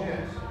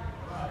proportion.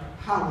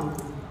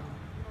 Hallelujah.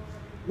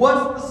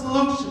 What's the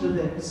solution to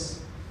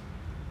this?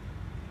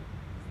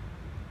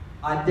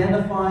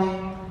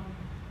 Identifying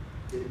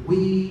that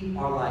we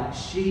are like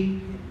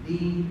sheep in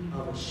need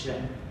of a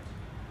shepherd.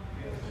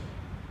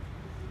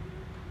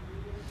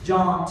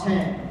 John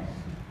 10,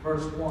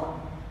 verse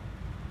 1.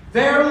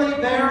 Verily,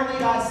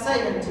 verily, I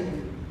say unto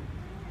you,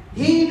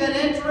 he that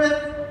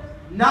entereth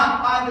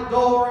not by the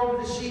door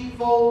into the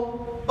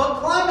sheepfold, but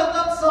climbeth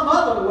up some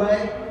other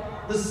way,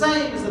 the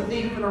same is a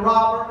thief and a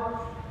robber.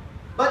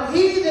 But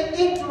he that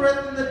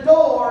entereth in the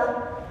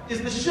door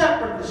is the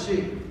shepherd of the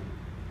sheep.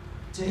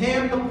 To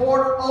him the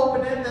porter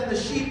openeth, and the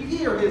sheep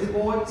hear his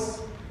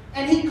voice.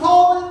 And he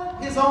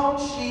calleth his own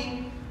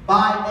sheep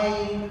by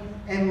name,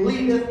 and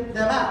leadeth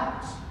them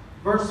out.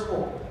 Verse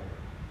 4.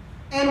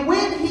 And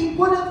when he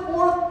putteth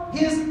forth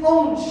his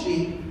own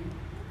sheep,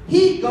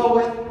 he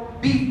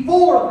goeth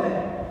before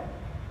them,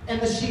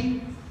 and the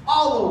sheep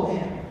follow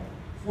him,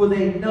 for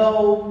they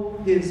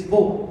know his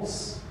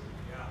voice.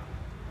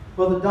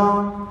 Brother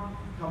Don,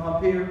 come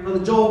up here.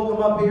 Brother Joel,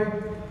 come up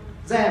here.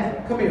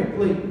 Xander, come here,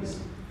 please.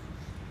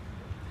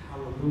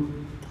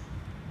 Hallelujah.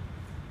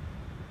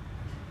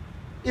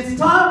 It's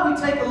time we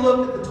take a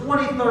look at the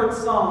 23rd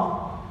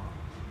Psalm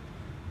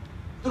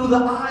through the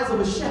eyes of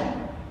a shepherd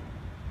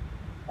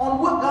on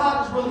what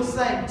God is really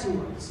saying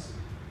to us.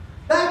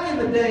 Back in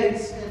the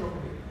days, stand over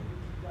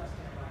here.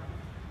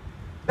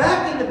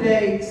 Back in the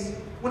days,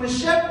 when a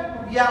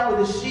shepherd would be out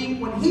with his sheep,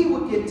 when he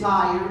would get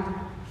tired,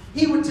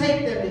 he would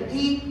take them to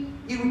eat.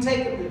 He would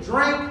take them to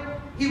drink.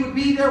 He would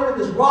be there with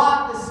his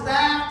rod and his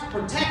staff to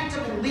protect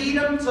them and lead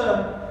them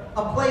to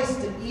a place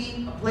to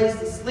eat, a place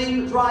to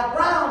sleep, a dry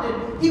ground.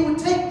 And he would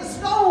take the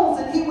stones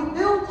and he would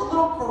build a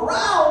little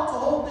corral to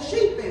hold the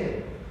sheep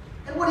in.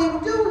 And what he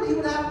would do, he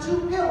would have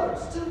 2 pillars,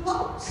 2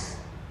 posts.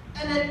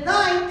 And at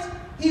night,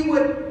 he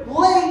would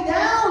lay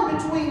down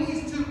between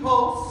these 2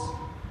 posts.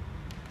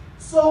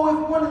 So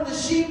if one of the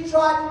sheep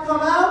tried to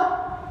come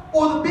out,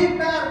 or the big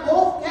bad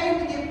wolf came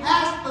to get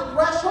past the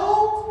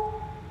threshold,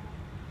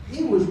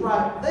 he was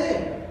right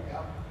there.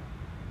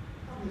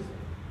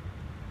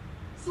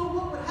 So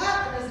what would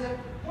happen is if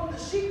when the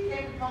sheep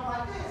came to come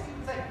like this, he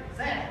would say,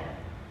 Xander.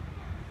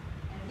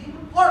 And he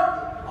would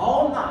park it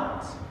all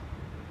night.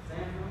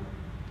 Xander,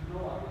 you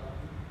know I love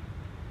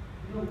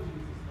you. You know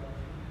Jesus loves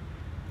you.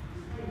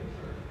 Stay in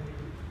church,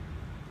 baby.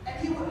 And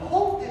he would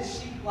hold this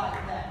sheep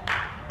like that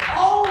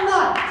all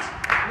night.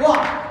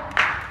 Why?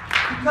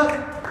 Because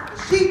the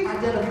sheep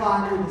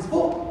identified with his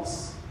voice.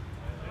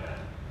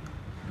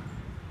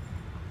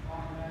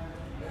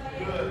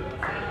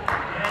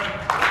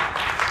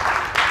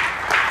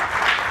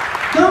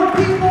 Young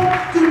people,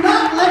 do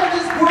not let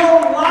this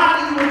world lie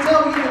to you and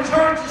tell you the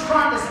church is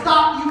trying to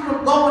stop you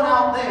from going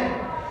out there.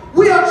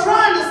 We are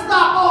trying to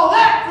stop all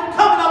that from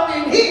coming up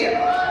in here.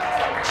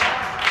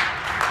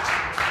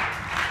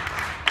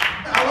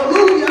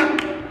 Hallelujah.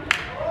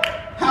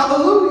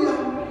 Hallelujah.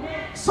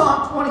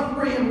 Psalm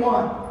 23 and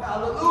 1.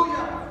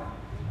 Hallelujah.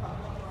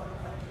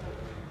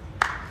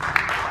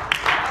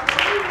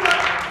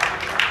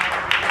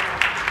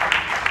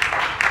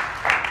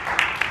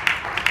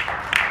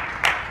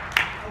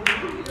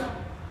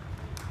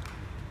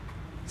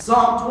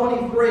 Psalm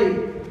 23,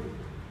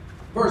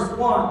 verse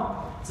 1.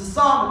 It's a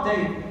psalm of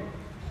David.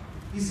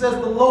 He says,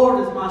 the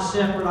Lord is my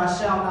shepherd, I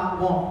shall not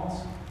want.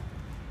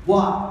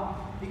 Why?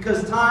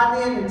 Because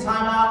time in and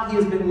time out, he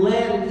has been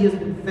led and he has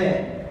been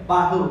fed.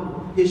 By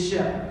who? His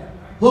shepherd.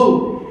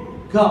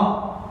 Who?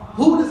 God.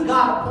 Who does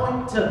God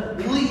appoint to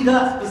lead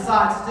us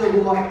besides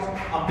still waters?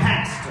 A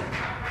pastor.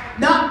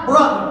 Not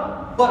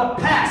brother, but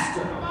a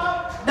pastor.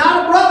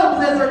 Not a brother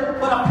blizzard,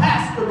 but a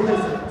pastor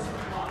blizzard.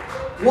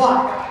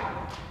 Why?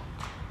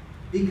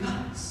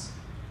 Because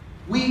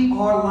we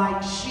are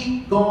like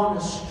sheep gone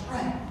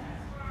astray.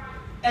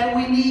 And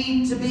we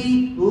need to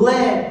be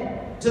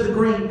led to the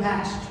green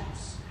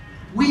pastures.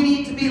 We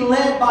need to be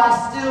led by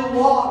still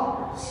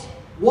waters.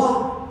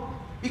 Why?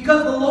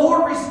 Because the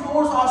Lord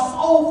restores our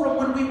soul from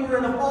when we were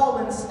in a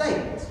fallen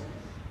state.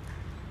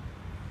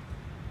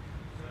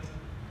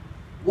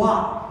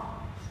 Why?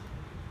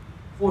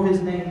 For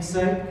his name's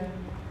sake.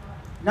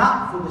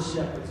 Not for the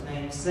shepherd's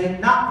name's sake.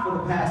 Not for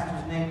the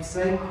pastor's name's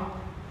sake.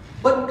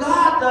 But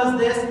God does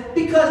this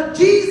because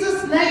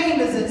Jesus' name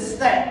is at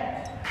stake.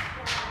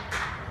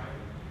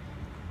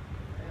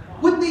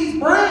 With these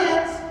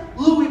brands,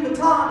 Louis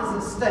Vuitton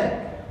is at stake.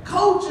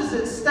 Coach is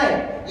at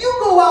stake. You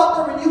go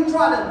out there and you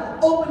try to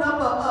open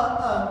up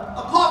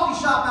a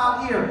coffee shop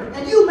out here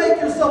and you make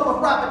yourself a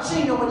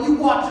frappuccino and you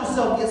watch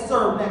yourself get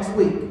served next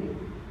week.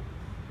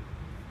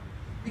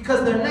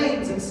 Because their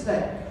name's at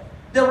stake.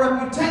 Their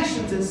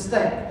reputation's at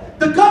stake.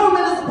 The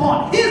government is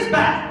upon his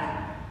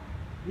back,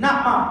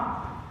 not mine.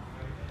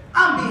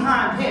 I'm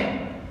behind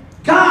him.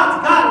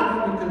 God's got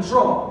it under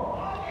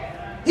control.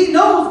 He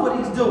knows what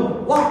he's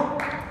doing. Why?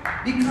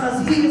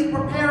 Because he is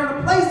preparing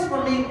a place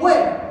for me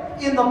where?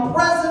 In the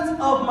presence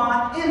of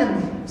my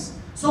enemies.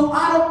 So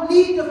I don't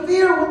need to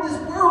fear what this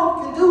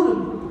world can do to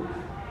me.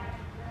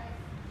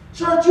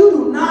 Church, you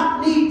do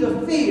not need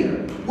to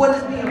fear what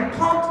is being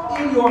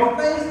pumped in your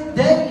face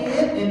day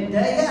in and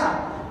day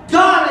out.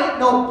 God ain't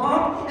no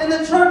pump, and the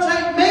church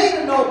ain't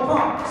made of no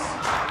pumps.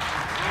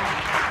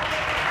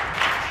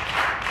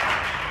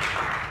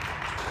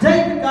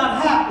 David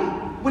got happy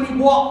when he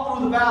walked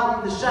through the valley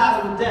of the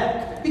shadow of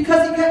death,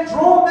 because he kept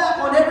drawing back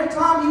on every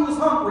time he was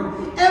hungry,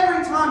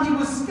 every time he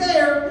was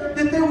scared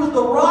that there was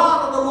the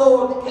rod of the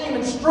Lord that came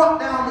and struck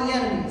down the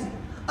enemies.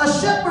 A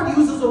shepherd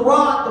uses a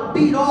rod to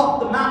beat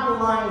off the mountain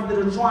lions that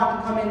are trying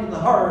to come into the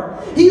herd.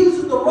 He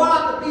uses the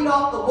rod to beat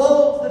off the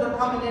wolves that are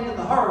coming into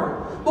the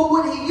herd. But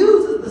what he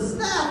uses the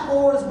staff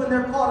for is when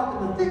they're caught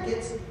up in the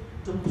thickets,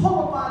 to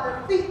pull them by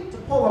their feet, to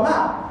pull them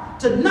out,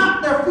 to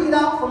knock their feet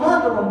out from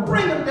under them,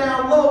 bring them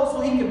down low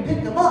so he can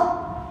pick them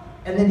up.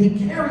 And then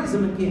he carries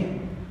them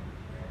again.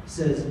 He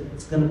says,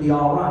 it's going to be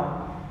all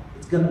right.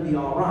 It's going to be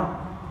all right.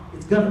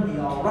 It's going to be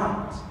all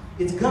right.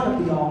 It's going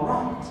to be all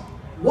right.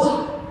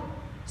 Why?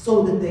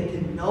 So that they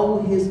can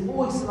know his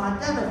voice and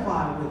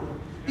identify with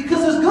him.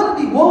 Because there's going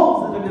to be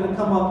wolves that are going to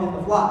come up in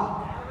the flock.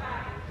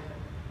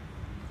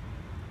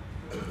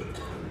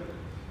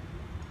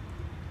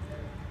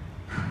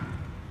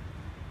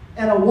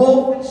 And a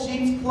wolf in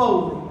sheep's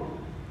clothing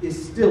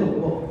is still a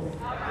wolf.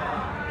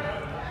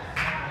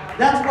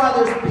 That's why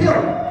there's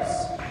pillars.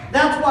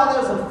 That's why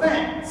there's a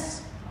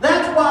fence.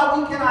 That's why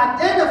we can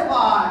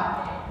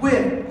identify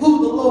with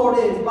who the Lord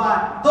is,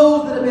 by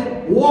those that have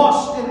been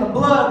washed in the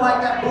blood, like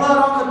that blood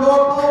on the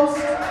doorpost,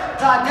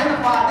 to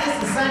identify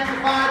this is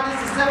sanctified, this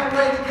is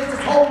separated, this is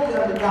holy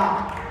unto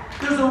God.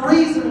 There's a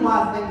reason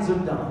why things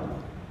are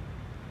done.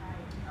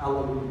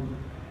 Hallelujah.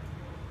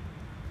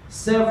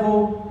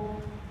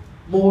 Several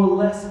more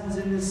lessons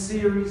in this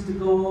series to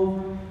go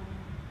over.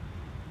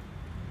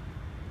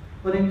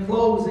 But in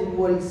closing,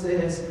 what he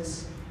says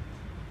is,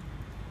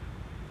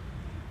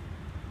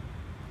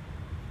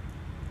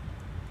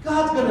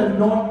 God's going to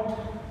anoint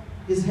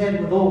his head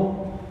with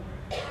oil.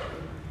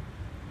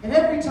 And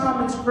every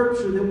time in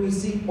Scripture that we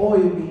see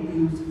oil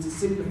being used, it's to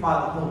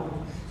signify the Holy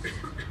Ghost.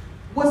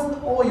 What's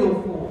the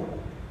oil for?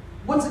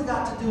 What's it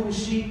got to do with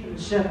sheep and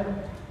the shepherd?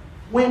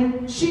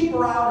 When sheep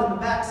are out in the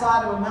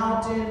backside of a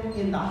mountain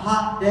in the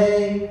hot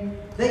day,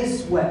 they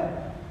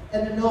sweat,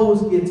 and the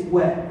nose gets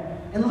wet.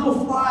 And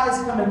little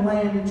flies come and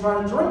land and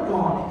try to drink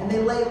on it, and they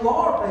lay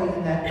larvae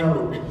in that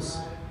nose.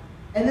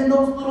 And then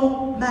those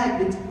little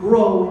maggots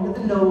grow into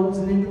the nose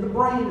and into the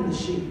brain of the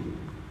sheep.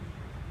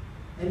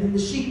 And then the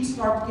sheep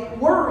start to get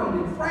worried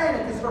and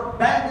frantic and start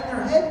banging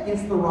their head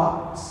against the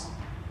rocks.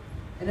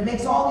 And it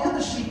makes all the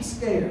other sheep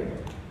scared.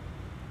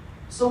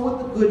 So what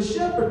the good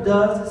shepherd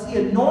does is he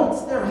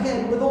anoints their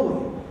head with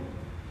oil.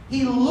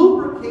 He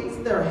lubricates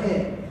their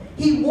head.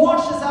 He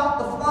washes out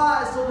the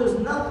flies so there's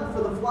nothing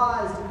for the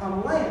flies to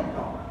come land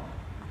on.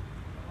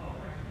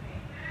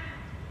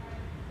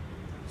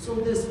 So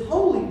this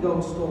Holy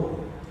Ghost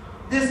oil,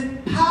 this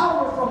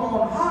power from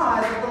on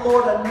high that the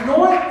Lord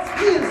anoints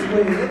his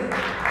with,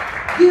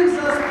 gives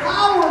us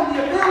power and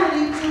the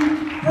ability to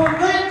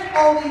prevent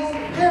all these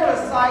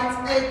parasites,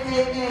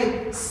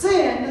 aka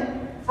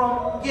sin,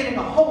 from getting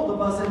a hold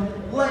of us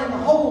and laying a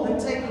hold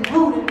and taking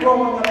root and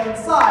growing up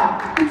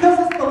inside. Because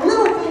it's the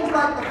little things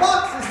like the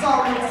foxes,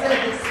 Solomon said,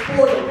 that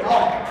spoil it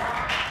all.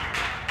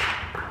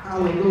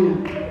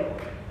 Hallelujah.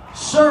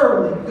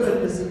 Surely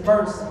goodness and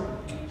mercy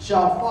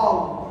shall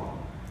follow me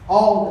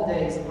all the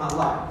days of my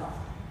life.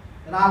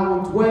 And I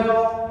will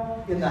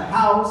dwell in the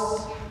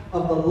house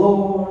of the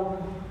Lord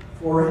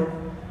forever.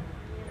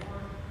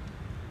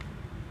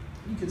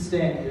 You can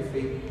stand to your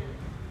feet.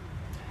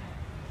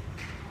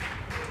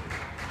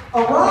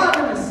 A rod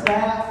and a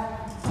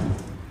staff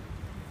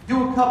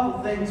do a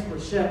couple things for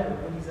a shepherd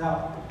when he's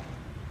out.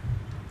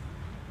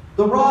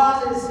 The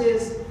rod is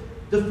his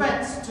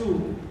defense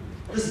tool.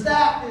 The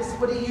staff is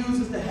what he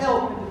uses to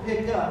help him to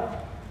pick up.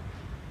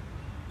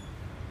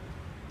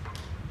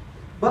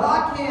 But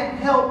I can't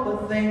help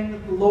but think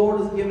that the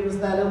Lord has given us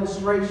that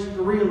illustration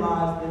to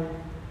realize that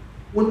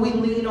when we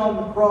lean on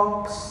the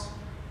cross,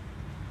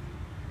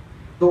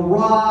 the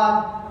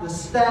rod, the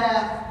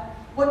staff,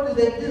 what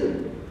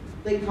do?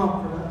 They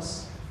comfort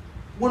us.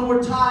 When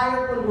we're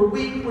tired, when we're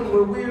weak, when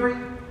we're weary,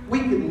 we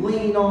can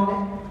lean on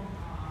it.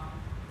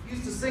 I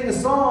used to sing a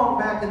song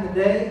back in the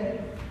day.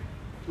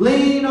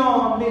 Lean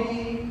on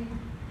me.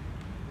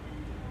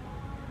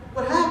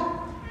 What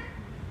happened?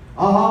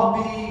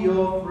 I'll be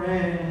your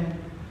friend.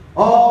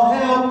 I'll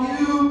help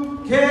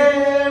you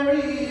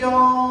carry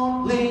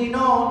on. Lean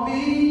on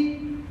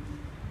me.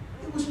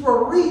 It was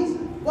for a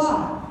reason.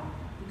 Why?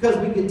 Because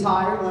we get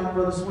tired, like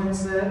Brother Swin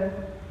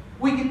said.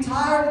 We get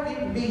tired of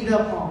getting beat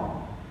up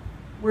on.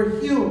 We're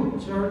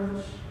human,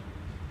 church.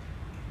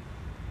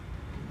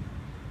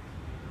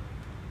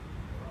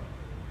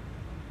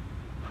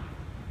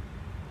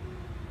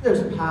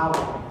 There's power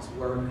in this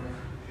word.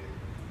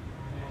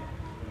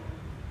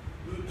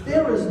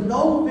 There is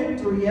no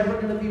victory ever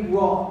going to be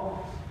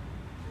wrought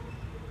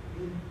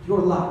in your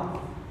life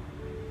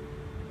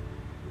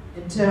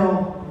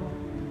until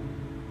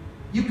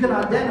you can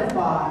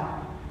identify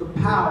the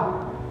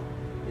power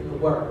in the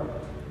Word.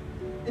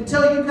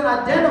 Until you can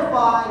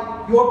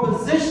identify your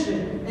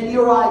position and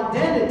your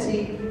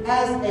identity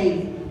as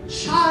a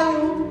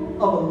child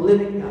of a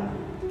living God.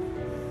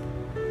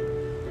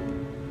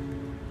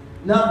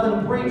 Nothing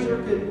a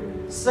preacher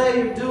could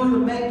say or do to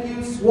make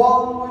you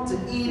swallow it, to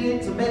eat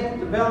it, to make it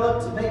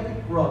develop, to make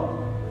it grow.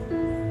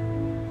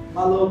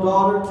 My little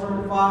daughter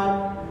turned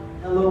 5,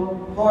 and a little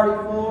party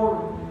for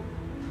her.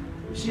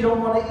 If she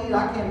don't want to eat,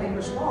 I can't make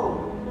her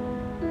swallow it.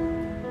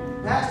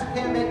 Pastor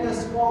can't make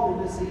us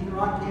swallow this either.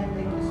 I can't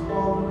make you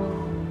swallow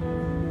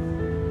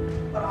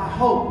it. But I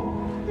hope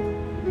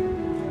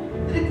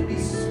that it can be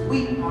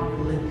sweet on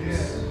your lips.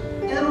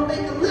 And it'll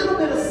make a little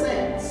bit of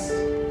sense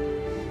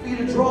for you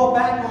to draw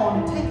back on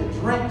and take a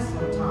drink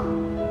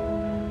sometime.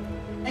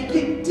 And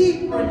get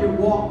deeper in your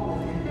walk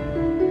with Him.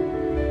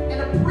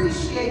 And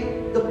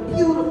appreciate the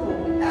beautiful,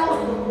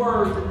 eloquent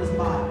words in this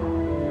Bible.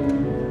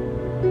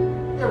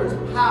 There is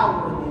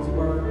power in these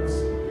words.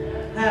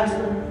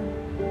 Pastor,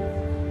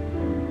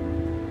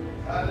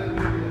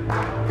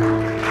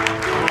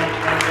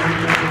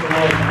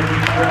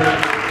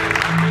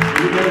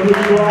 you know who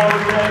you are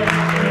today.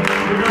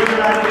 You know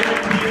your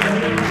identity in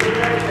Him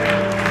today.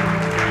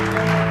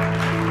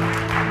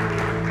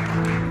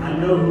 I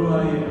know who I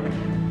am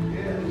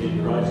in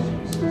Christ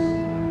Jesus.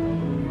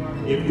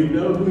 If you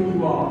know who you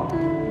are,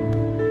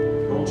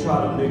 don't try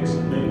to mix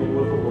and mingle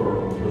with the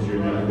world, because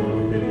you're never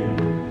going to fit in.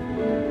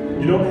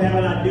 You don't have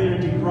an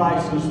identity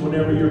crisis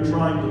whenever you're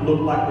trying to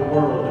look like the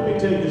world. Let me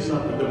tell you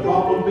something. The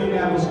problem being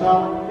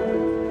apostolic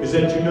is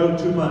that you know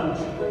too much.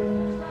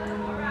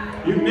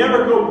 You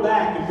never go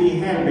back and be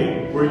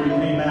happy where you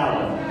came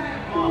out of.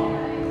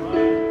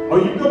 Or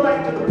you go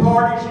back to the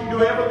parties, you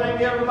do everything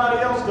everybody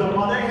else does.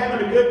 While they're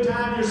having a good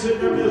time, you're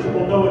sitting there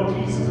miserable knowing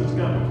Jesus is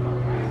coming.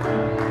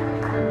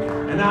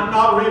 And I'm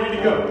not ready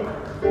to go.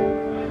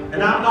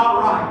 And I'm not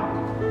right.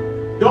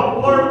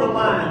 Don't blur the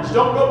lines.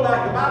 Don't go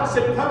back. The Bible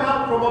said, come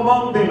out from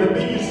among them and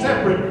be ye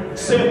separate,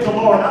 saith the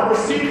Lord. I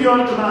receive you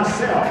unto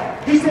myself.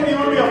 He said He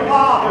will be a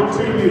father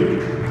to you.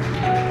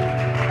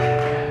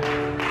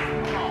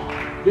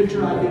 Get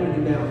your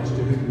identity down as to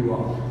who you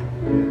are.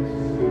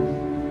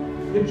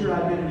 Get your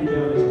identity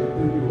down as to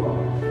who you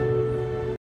are.